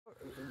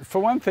for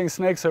one thing,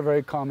 snakes are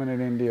very common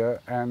in India,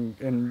 and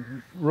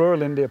in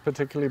rural India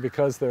particularly,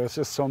 because there's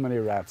just so many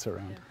rats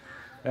around.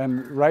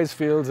 And rice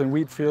fields and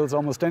wheat fields,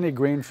 almost any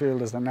grain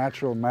field is a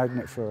natural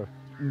magnet for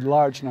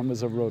large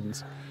numbers of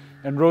rodents.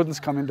 And rodents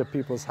come into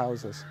people's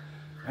houses.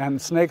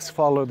 And snakes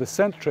follow the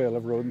scent trail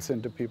of rodents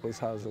into people's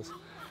houses.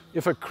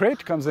 If a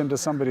crate comes into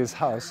somebody's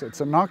house,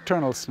 it's a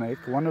nocturnal snake,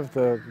 one of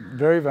the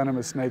very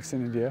venomous snakes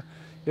in India.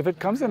 If it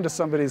comes into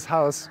somebody's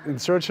house in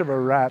search of a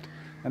rat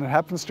and it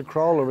happens to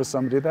crawl over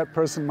somebody, that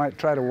person might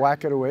try to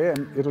whack it away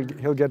and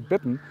he'll get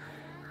bitten.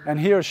 And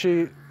he or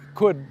she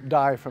could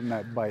die from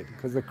that bite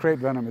because the crate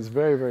venom is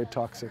very, very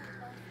toxic.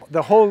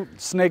 The whole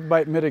snake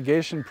bite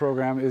mitigation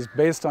program is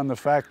based on the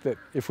fact that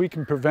if we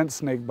can prevent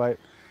snake bite,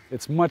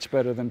 it's much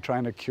better than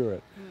trying to cure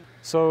it.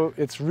 So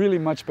it's really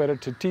much better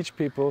to teach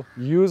people,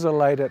 use a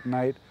light at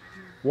night,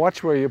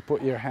 watch where you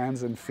put your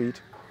hands and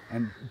feet,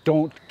 and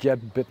don't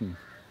get bitten.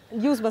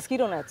 Use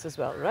mosquito nets as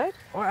well, right?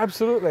 Oh,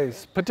 absolutely.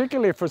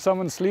 Particularly for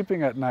someone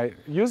sleeping at night.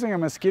 Using a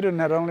mosquito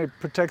net only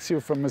protects you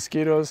from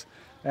mosquitoes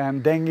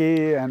and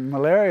dengue and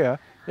malaria.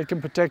 It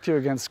can protect you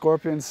against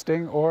scorpion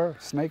sting or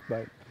snake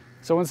bite.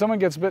 So when someone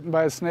gets bitten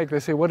by a snake, they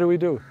say, what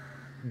do?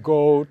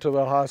 Go to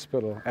the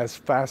hospital as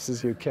fast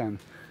as you can.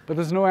 But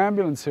there's no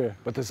ambulance here,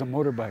 but there's a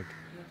motorbike.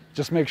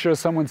 Just make sure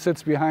someone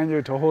sits behind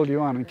you to hold you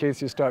on in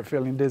case you start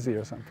feeling dizzy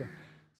or something.